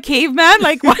you, a caveman?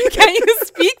 Like, why can't you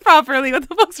speak properly? What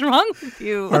the fuck's wrong with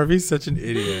you? Harvey's such an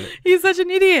idiot. He's such an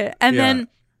idiot. And then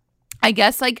I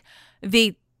guess like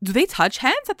do they touch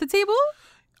hands at the table?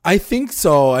 I think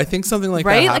so. I think something like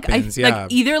that happens.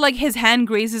 Like either like his hand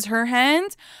grazes her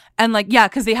hand, and like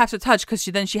because they have to touch because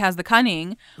she has the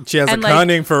cunning. She has the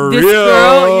cunning for this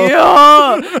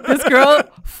real. This girl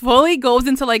fully goes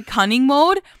into like cunning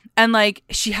mode, and like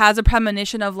she has a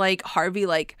premonition of like Harvey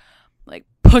like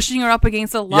pushing her up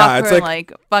against the locker and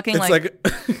like fucking it's like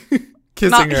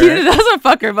kissing her. He doesn't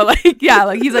fuck her, but like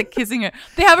like he's like kissing her.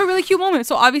 They have a really cute moment.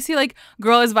 So obviously like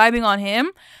girl is vibing on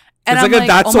him. And it's like a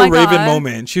That's So Raven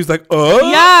moment. She was like, oh.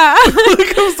 Yeah.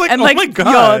 Like, I was like, and oh my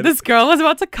God. Yo, this girl was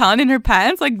about to con in her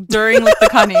pants, like, during, like, the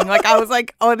cunning. Like, I was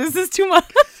like, oh, this is too much.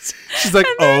 She's like,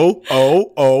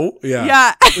 oh. Yeah.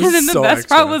 Yeah. And then the best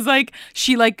part was, like,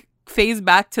 she, like, phased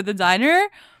back to the diner.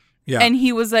 Yeah. And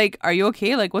he was like, are you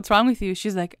okay? Like, what's wrong with you?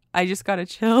 She's like, I just gotta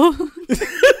chill.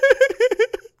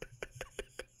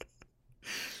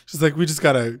 She's like, we just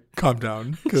gotta calm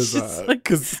down because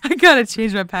I gotta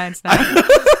change my pants now.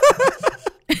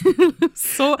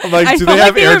 So I'm like, do they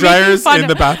have air dryers in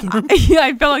the bathroom? Yeah,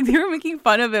 I felt like they were making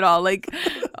fun of it all. Like,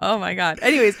 oh my God.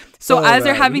 Anyways, so as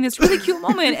they're having this really cute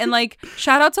moment, and like,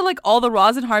 shout out to like all the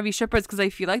Roz and Harvey shippers because I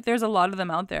feel like there's a lot of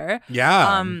them out there.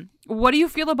 Yeah. What do you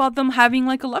feel about them having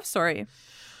like a love story?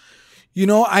 You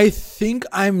know, I think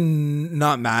I'm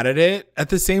not mad at it. At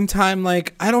the same time,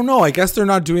 like, I don't know. I guess they're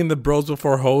not doing the bros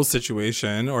before hoes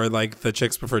situation or like the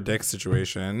chicks before dicks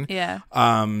situation. Yeah.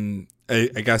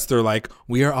 I guess they're like,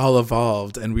 we are all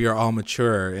evolved and we are all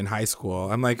mature in high school.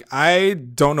 I'm like, I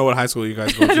don't know what high school you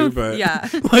guys go to, but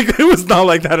like it was not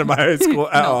like that in my high school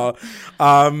at all.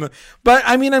 But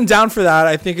I mean, I'm down for that.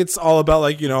 I think it's all about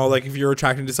like, you know, like if you're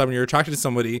attracted to someone, you're attracted to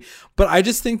somebody. But I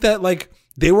just think that like,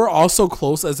 they were all so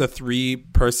close as a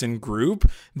 3-person group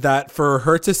that for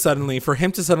him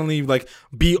to suddenly like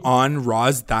be on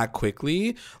Roz that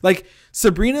quickly. Like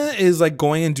Sabrina is like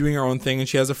going and doing her own thing and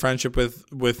she has a friendship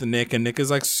with Nick, and Nick is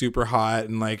like super hot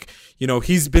and like, you know,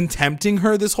 he's been tempting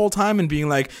her this whole time and being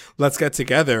like, let's get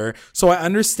together. So I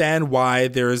understand why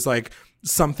there's like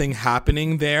something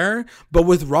happening there. But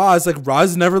with Roz, like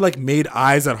Roz never like made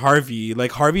eyes at Harvey.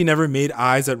 Like Harvey never made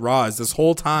eyes at Roz this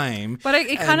whole time. But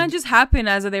it kind of just happened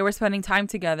as they were spending time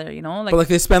together, you know? Like, but like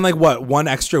they spend like what, one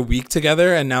extra week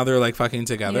together and now they're like fucking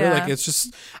together. Yeah. Like it's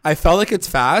just, I felt like it's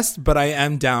fast, but I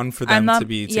am down for them to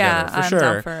be together for sure.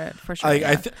 Down for it for sure.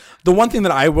 Like the one thing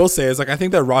that I will say is like I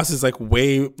think that Roz is like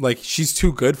way like she's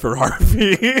too good for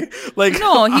Harvey. Like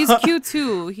no, he's cute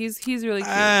too. He's really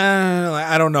cute.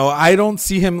 I don't know. I don't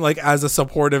see him like as a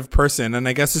supportive person, and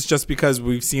I guess it's just because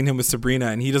we've seen him with Sabrina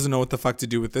and he doesn't know what the fuck to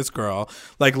do with this girl,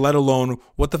 like let alone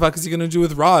what the fuck is he gonna do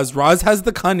with Roz. Roz has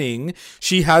the cunning,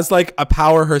 she has like a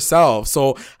power herself,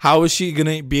 so how is she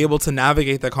gonna be able to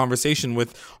navigate that conversation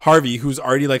with Harvey, who's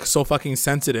already like so fucking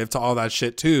sensitive to all that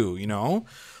shit too, you know?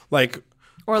 Like,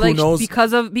 or like who knows?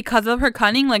 because of her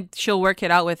cunning, like she'll work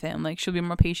it out with him, like she'll be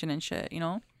more patient and shit, you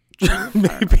know?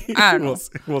 Maybe I don't know.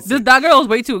 We'll see. That girl was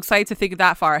way too excited to think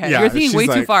that far ahead. You're thinking way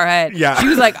too far ahead. Yeah. She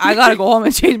was like, I gotta go home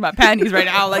and change my panties right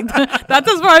now. Like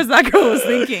that's as far as that girl was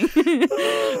thinking.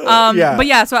 But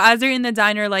yeah, so as they're in the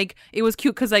diner, like it was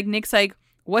cute because like Nick's like,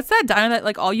 what's that diner that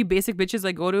like all you basic bitches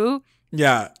like go to?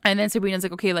 Yeah. And then Sabrina's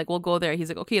like, okay, like we'll go there. He's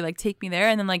like, okay, like take me there.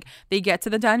 And then like they get to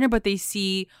the diner, but they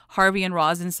see Harvey and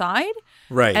Roz inside.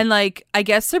 Right. And like I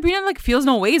guess Sabrina like feels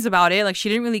no ways about it. Like she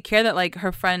didn't really care that like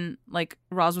her friend like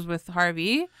Roz was with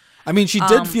Harvey. I mean, she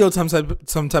did feel some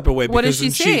type of way. What did she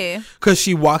say? Because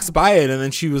she walks by it and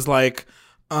then she was like,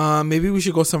 maybe we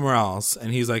should go somewhere else.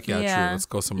 And he's like, yeah. True, let's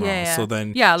go somewhere else. So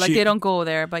then they don't go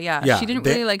there, but she didn't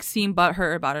really like seem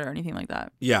butthurt about it or anything like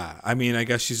that. Yeah, I mean, I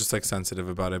guess she's just like sensitive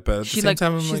about it, but at the same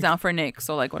time, she's down for Nick,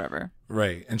 so like whatever.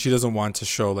 Right, and she doesn't want to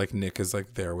show like Nick is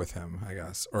like there with him, I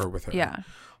guess, or with her. Yeah.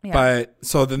 But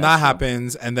so then that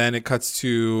happens, and then it cuts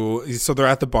to, so they're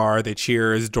at the bar, they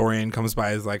cheers, Dorian comes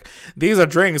by, is like, these are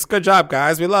drinks, good job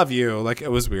guys, we love you. Like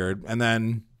it was weird. And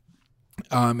then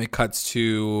it cuts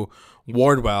to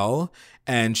Wardwell,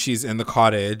 and she's in the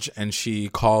cottage and she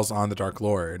calls on the Dark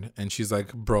Lord and she's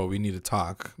like, bro, we need to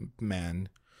talk, man,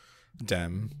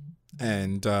 Dem.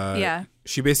 And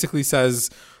she basically says,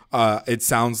 it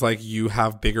sounds like you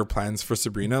have bigger plans for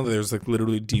Sabrina. There's like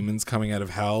literally demons coming out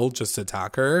of hell just to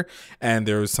attack her, and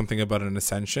there's something about an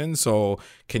ascension, so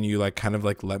can you like kind of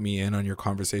like let me in on your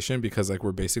conversation, because like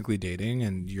we're basically dating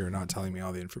and you're not telling me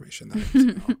all the information that I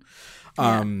need to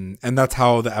know. And that's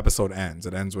how the episode ends.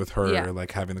 It ends with her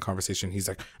like having the conversation. He's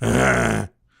like, "Ugh,"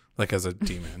 like as a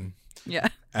demon.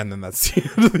 And then that's the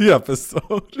end of the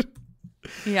episode.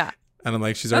 And I'm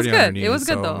like, she's already on her knees. It was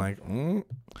good so though. I'm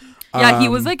like, he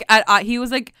was like he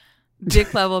was like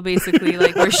dick level basically,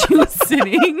 like where she was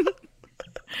sitting.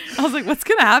 I was like, what's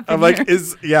gonna happen? I'm like,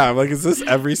 is this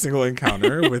every single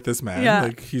encounter with this man?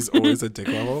 Like he's always at dick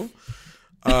level.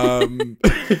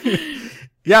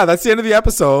 That's the end of the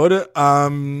episode.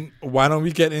 Why don't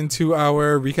we get into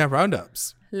our recap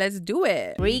roundups? Let's do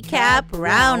it. Recap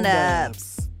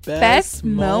roundups. Best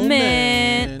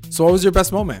moment. So what was your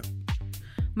best moment?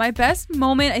 My best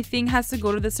moment, I think, has to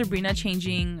go to the Sabrina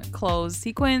changing clothes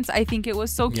sequence. I think it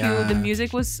was so cute. The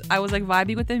music I was like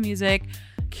vibing with the music.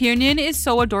 Kiernan is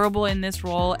so adorable in this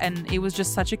role, and it was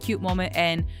just such a cute moment.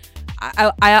 And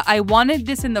I wanted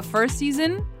this in the first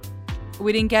season.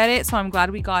 We didn't get it, so I'm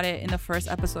glad we got it in the first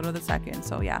episode of the second.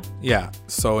 So yeah,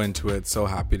 so into it, so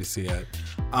happy to see it.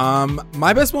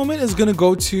 My best moment is gonna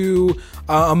go to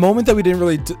a moment that we didn't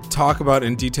really talk about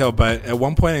in detail, but at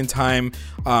one point in time,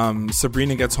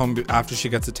 Sabrina gets home after she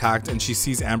gets attacked, and she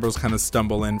sees Ambrose kind of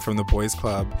stumble in from the boys'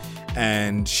 club,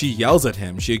 and she yells at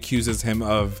him. She accuses him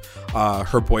of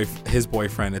his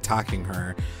boyfriend attacking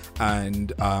her.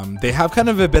 And they have kind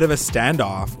of a bit of a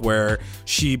standoff where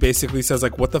she basically says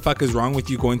like, what the fuck is wrong with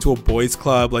you going to a boys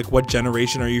club? Like, what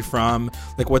generation are you from?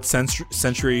 Like, what century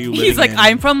are you living in? He's like,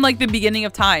 I'm from like the beginning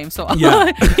of time. So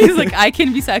he's like, I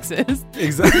can be sexist.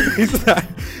 Exactly.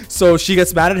 So she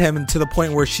gets mad at him to the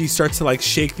point where she starts to like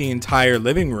shake the entire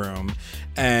living room.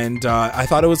 And I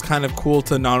thought it was kind of cool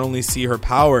to not only see her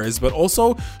powers, but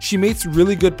also she makes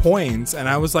really good points. And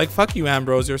I was like, fuck you,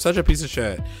 Ambrose, you're such a piece of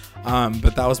shit.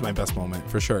 But that was my best moment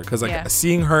for sure, because like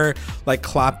seeing her like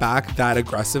clap back that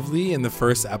aggressively in the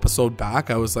first episode back,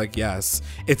 I was like, yes,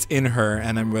 it's in her,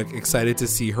 and I'm like excited to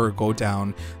see her go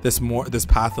down this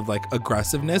path of like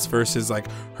aggressiveness versus like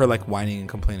her like whining and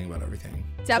complaining about everything.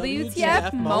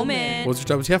 WTF moment. What was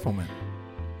your WTF moment?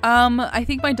 I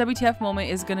think my WTF moment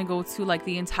is gonna go to like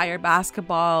the entire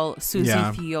basketball Susie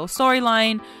Theo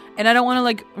storyline, and I don't want to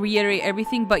like reiterate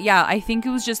everything, but I think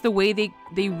it was just the way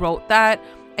they wrote that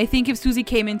I think if Susie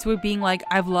came into it being like,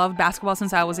 I've loved basketball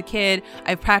since I was a kid,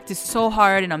 I've practiced so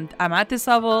hard and I'm at this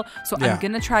level, so I'm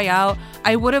gonna try out,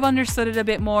 I would have understood it a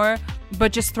bit more.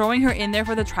 But just throwing her in there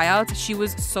for the tryouts, she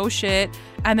was so shit.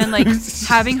 And then like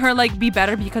having her like be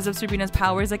better because of Sabrina's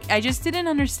powers, like I just didn't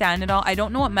understand it all. I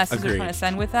don't know what message they're trying to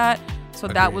send with that. So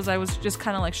I was just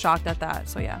kind of like shocked at that.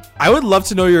 So yeah, I would love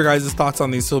to know your guys' thoughts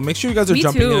on these. So make sure you guys are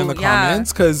jumping in the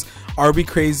comments, because are we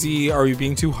crazy? Are we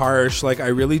being too harsh? Like I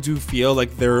really do feel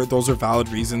like those are valid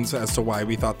reasons as to why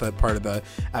we thought that part of the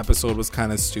episode was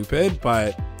kind of stupid.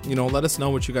 But you know, let us know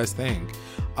what you guys think.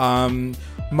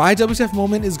 My WTF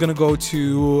moment is gonna go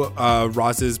to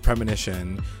Roz's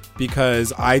premonition,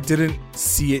 because I didn't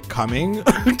see it coming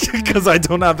because I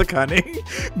don't have the cunning.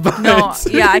 But no,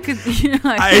 yeah, I could. You know,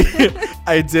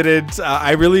 I didn't.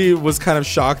 I really was kind of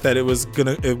shocked that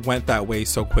it went that way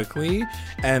so quickly,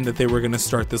 and that they were gonna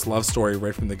start this love story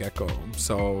right from the get-go.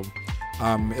 So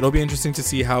it'll be interesting to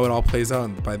see how it all plays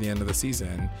out by the end of the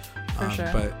season. For sure.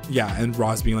 But yeah, and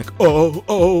Roz being like,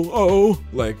 oh,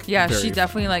 like, yeah, she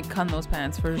definitely like cun those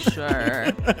pants for sure.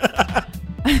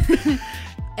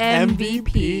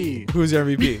 MVP. Who's your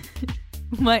MVP?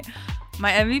 My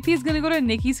MVP is gonna go to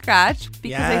Nicky Scratch,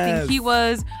 because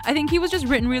I think he was just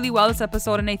written really well this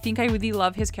episode, and I think I really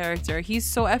love his character. He's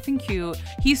so effing cute.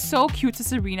 He's so cute to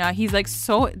Sabrina. He's like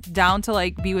so down to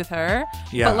like be with her.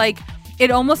 Yeah. But like it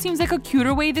almost seems like a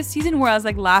cuter way this season, whereas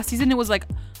like last season it was like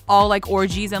all like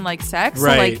orgies and like sex.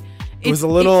 Right. So like it was a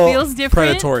little feels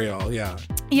different. Predatorial. Yeah.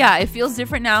 Yeah, it feels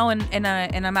different now, and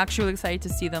I'm actually really excited to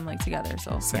see them like together.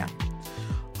 So same. Yeah.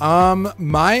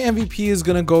 My MVP is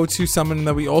gonna go to someone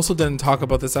that we also didn't talk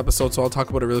about this episode, so I'll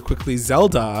talk about it really quickly.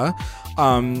 Zelda.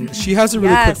 She has a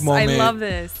really quick moment. I love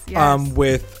this. Yes.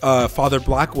 With Father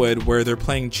Blackwood, where they're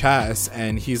playing chess,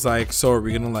 and he's like, "So are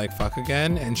we gonna like fuck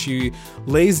again?" And she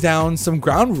lays down some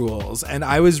ground rules, and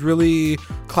I was really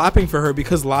clapping for her,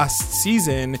 because last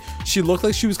season she looked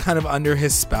like she was kind of under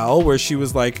his spell, where she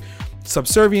was like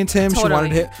subservient to him.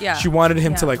 Totally. She wanted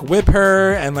him to like whip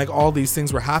her, and like all these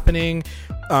things were happening.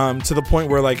 To the point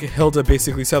where like Hilda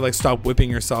basically said like, stop whipping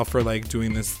yourself for like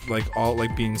doing this, like all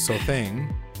like being so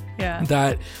thing. Yeah.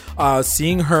 That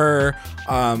seeing her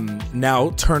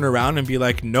now turn around and be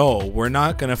like, no, we're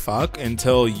not gonna fuck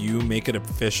until you make it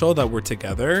official that we're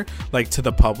together, like to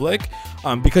the public,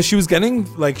 because she was getting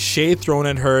like shade thrown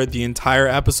at her the entire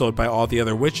episode by all the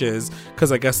other witches,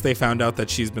 because I guess they found out that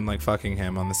she's been like fucking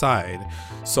him on the side.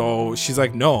 So she's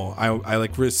like, no,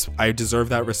 I deserve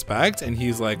that respect. And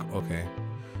he's like, okay.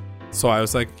 So I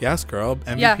was like, yes, girl,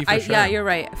 MVP for sure. Yeah, you're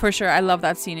right. For sure. I love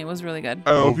that scene. It was really good.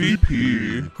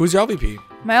 LVP. Who's your LVP?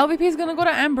 My LVP is going to go to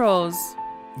Ambrose.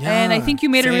 Yeah, and I think you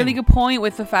made a really good point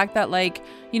with the fact that, like,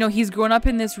 you know, he's grown up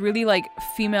in this really, like,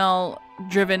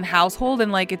 female-driven household.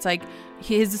 And, like, it's like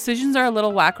his decisions are a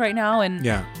little whack right now.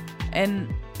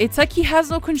 And it's like he has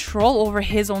no control over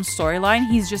his own storyline.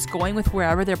 He's just going with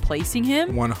wherever they're placing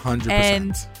him. 100%.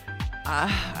 And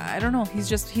I don't know. He's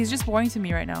just boring to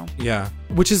me right now. Yeah,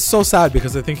 which is so sad,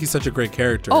 because I think he's such a great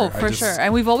character. Oh, for sure.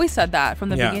 And we've always said that from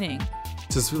the beginning.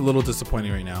 Just a little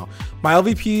disappointing right now. My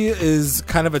LVP is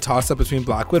kind of a toss-up between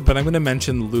Blackwood, but I'm going to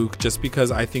mention Luke just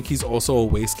because I think he's also a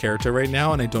waste character right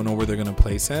now, and I don't know where they're going to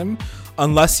place him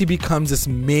unless he becomes this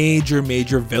major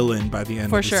villain by the end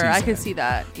of the season. For sure, I could see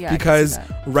that. Yeah, because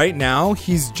right now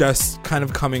he's just kind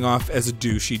of coming off as a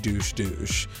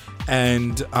douche.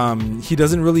 And he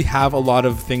doesn't really have a lot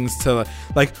of things to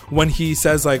like. When she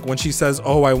says,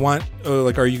 oh, I want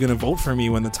like, are you going to vote for me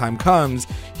when the time comes?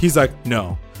 He's like,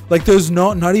 no. Like, there's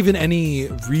not even any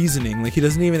reasoning. Like, he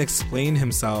doesn't even explain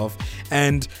himself.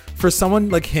 And for someone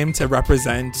like him to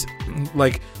represent,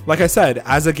 like I said,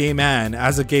 as a gay man,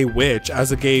 as a gay witch,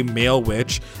 as a gay male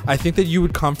witch, I think that you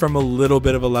would come from a little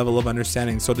bit of a level of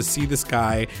understanding. So to see this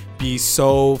guy be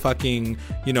so fucking,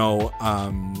 you know,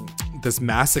 this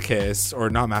masochist, or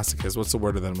not masochist, what's the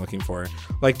word that I'm looking for?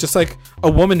 Like, just like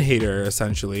a woman hater,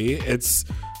 essentially.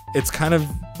 It's kind of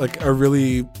like a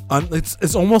really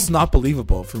it's almost not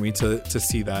believable for me to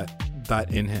see that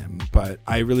in him, but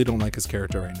I really don't like his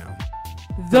character right now.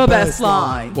 The best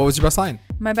line. What was your best line?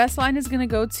 My best line is gonna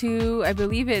go to, I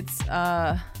believe it's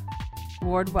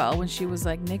Wardwell, when she was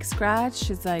like, Nick Scratch.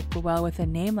 She's like, well, with a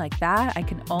name like that, I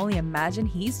can only imagine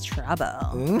he's trouble.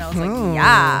 Mm-hmm. And I was like,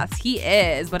 yes, he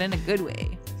is, but in a good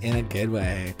way. In a good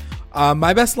way.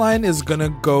 My best line is gonna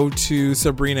go to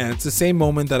Sabrina. It's the same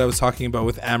moment that I was talking about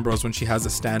with Ambrose, when she has a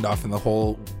standoff and the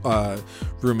whole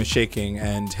room is shaking,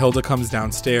 and Hilda comes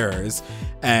downstairs,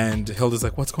 and Hilda's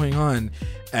like, what's going on?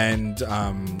 And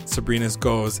Sabrina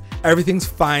goes, everything's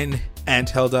fine, Aunt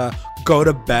Hilda, go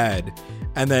to bed.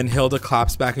 And then Hilda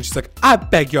claps back and she's like, I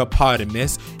beg your pardon,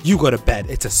 miss. You go to bed.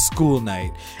 It's a school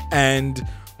night. And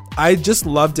I just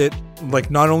loved it,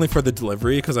 like, not only for the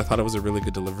delivery, because I thought it was a really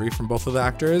good delivery from both of the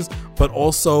actors, but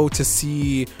also to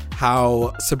see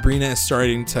how Sabrina is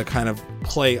starting to kind of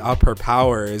play up her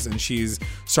powers, and she's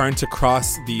starting to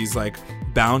cross these, like,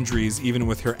 boundaries even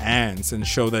with her aunts, and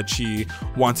show that she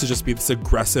wants to just be this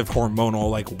aggressive hormonal,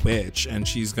 like, witch, and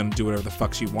she's gonna do whatever the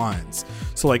fuck she wants.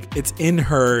 So, like, it's in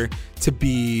her to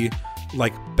be,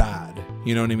 like, bad.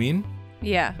 You know what I mean?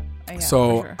 Yeah.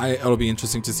 So sure. It'll be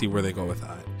interesting to see where they go with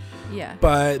that. Yeah.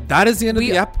 But that is the end of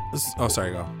the app. Oh,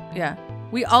 sorry, go. Yeah.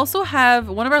 We also have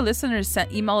one of our listeners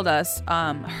emailed us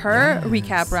her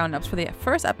recap roundups for the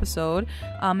first episode.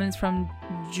 And it's from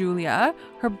Julia.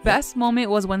 Her best moment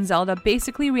was when Zelda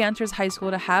basically re-enters high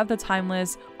school to have the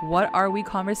timeless "What are we?"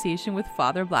 conversation with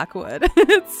Father Blackwood.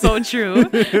 It's so true.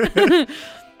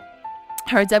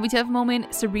 Her WTF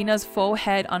moment, Sabrina's faux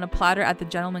head on a platter at the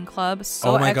Gentleman Club.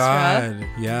 So extra. God.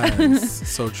 Yes.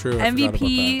 So true.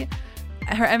 MVP.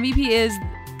 Her MVP is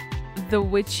the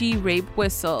witchy rape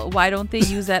whistle. Why don't they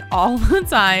use that all the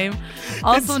time?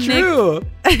 Also, it's Nick. True.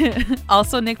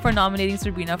 Also, Nick for nominating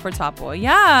Sabrina for Top Boy.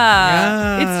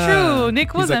 Yeah. It's true.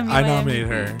 Nick was MVP. I nominated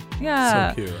her. Yeah.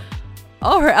 So cute.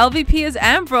 Oh, her LVP is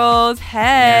Ambrose.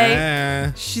 Hey.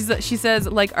 Yeah. She says,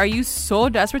 like, are you so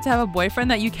desperate to have a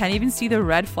boyfriend that you can't even see the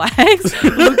red flags?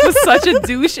 Luke was such a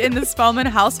douche in the Spellman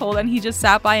household and he just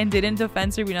sat by and didn't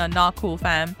defend Sabrina. Not cool,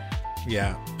 fam.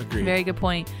 Yeah, agreed. Very good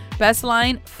point. Best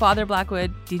line, Father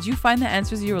Blackwood, did you find the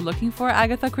answers you were looking for,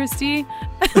 Agatha Christie?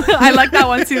 I like that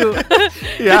one too.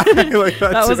 Yeah, I like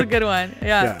that That too. was a good one.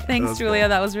 Yeah. Thanks, Julia.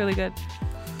 That was really good.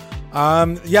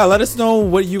 Yeah, let us know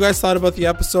what you guys thought about the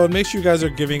episode. Make sure you guys are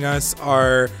giving us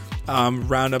our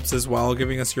roundups as well,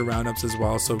 giving us your roundups as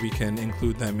well, so we can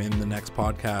include them in the next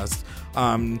podcast.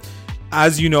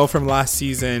 As you know from last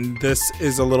season, this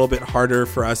is a little bit harder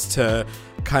for us to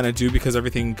kind of do because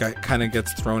everything kind of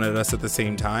gets thrown at us at the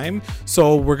same time.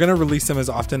 So we're going to release them as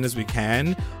often as we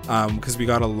can because we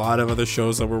got a lot of other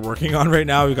shows that we're working on right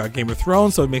now. We got Game of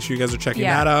Thrones, so make sure you guys are checking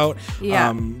that out.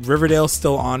 Yeah. Riverdale's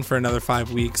still on for another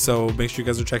 5 weeks, so make sure you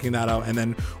guys are checking that out. And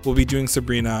then we'll be doing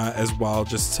Sabrina as well,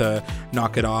 just to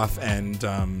knock it off and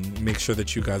make sure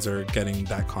that you guys are getting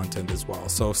that content as well.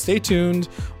 So stay tuned,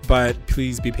 but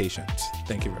please be patient.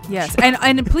 Thank you very much. Yes,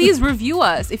 and please review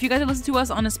us. If you guys listen to us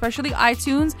on especially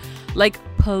iTunes, like,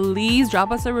 please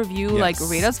drop us a review. Like,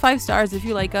 rate us 5 stars if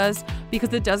you like us,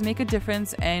 because it does make a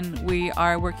difference, and we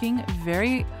are working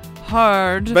very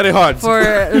hard for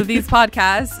these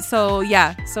podcasts. So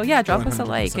yeah, drop 100%. Us a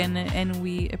like, and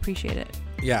we appreciate it.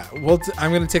 Yeah, well,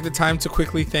 I'm going to take the time to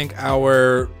quickly thank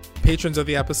our patrons of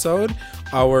the episode,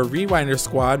 our Rewinder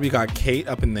squad. We got Kate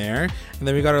up in there, and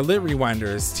then we got our lit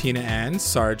rewinders, Tina Ann,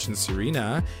 Sarge, and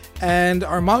Serena, and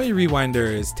our mommy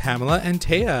rewinders, Tamala and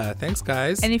Taya. Thanks,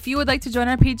 guys. And if you would like to join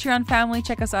our Patreon family,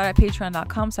 check us out at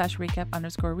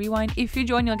patreon.com/recap_rewind. If you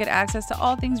join, you'll get access to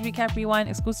all things Recap Rewind,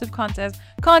 exclusive content,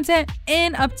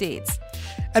 and updates.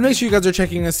 And make sure you guys are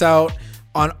checking us out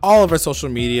on all of our social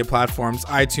media platforms: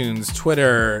 iTunes,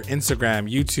 Twitter,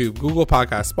 Instagram, YouTube, Google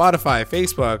Podcasts, Spotify,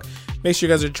 Facebook. Make sure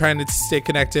you guys are trying to stay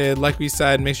connected. Like we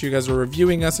said, make sure you guys are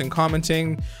reviewing us and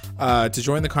commenting to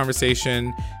join the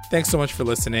conversation. Thanks so much for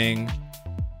listening.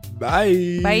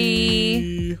 Bye.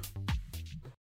 Bye.